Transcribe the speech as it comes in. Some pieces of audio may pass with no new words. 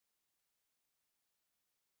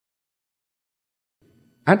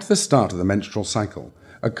At the start of the menstrual cycle,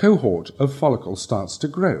 a cohort of follicles starts to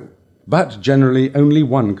grow, but generally only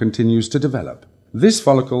one continues to develop. This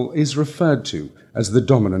follicle is referred to as the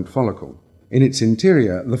dominant follicle. In its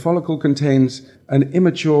interior, the follicle contains an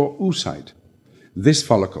immature oocyte. This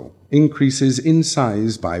follicle increases in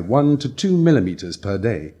size by 1 to 2 millimeters per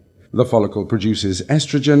day. The follicle produces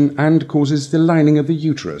estrogen and causes the lining of the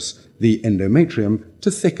uterus, the endometrium,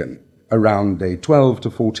 to thicken. Around day 12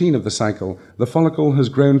 to 14 of the cycle, the follicle has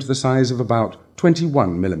grown to the size of about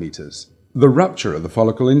 21 millimeters. The rupture of the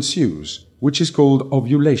follicle ensues, which is called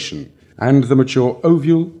ovulation, and the mature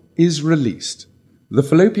ovule is released. The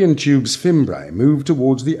fallopian tube's fimbriae move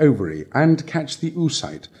towards the ovary and catch the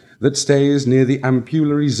oocyte that stays near the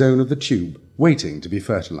ampullary zone of the tube, waiting to be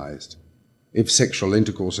fertilized. If sexual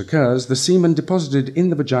intercourse occurs, the semen deposited in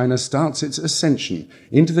the vagina starts its ascension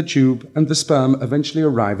into the tube, and the sperm eventually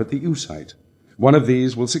arrive at the oocyte. One of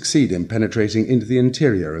these will succeed in penetrating into the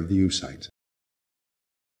interior of the oocyte.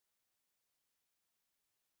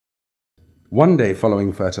 One day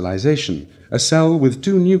following fertilization, a cell with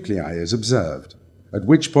 2 nuclei is observed, at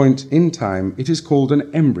which point in time it is called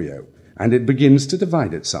an embryo, and it begins to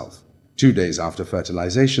divide itself. 2 days after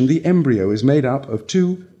fertilization, the embryo is made up of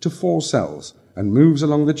 2 to 4 cells and moves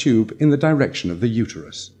along the tube in the direction of the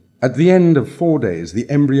uterus. At the end of 4 days, the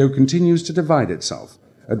embryo continues to divide itself,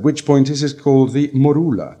 at which point it is called the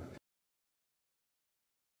morula,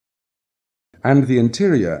 and the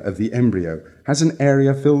interior of the embryo has an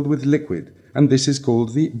area filled with liquid, and this is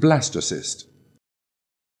called the blastocyst.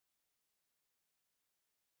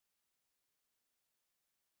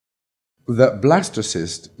 The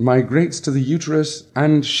blastocyst migrates to the uterus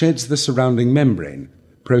and sheds the surrounding membrane,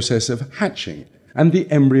 process of hatching, and the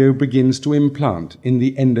embryo begins to implant in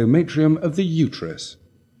the endometrium of the uterus.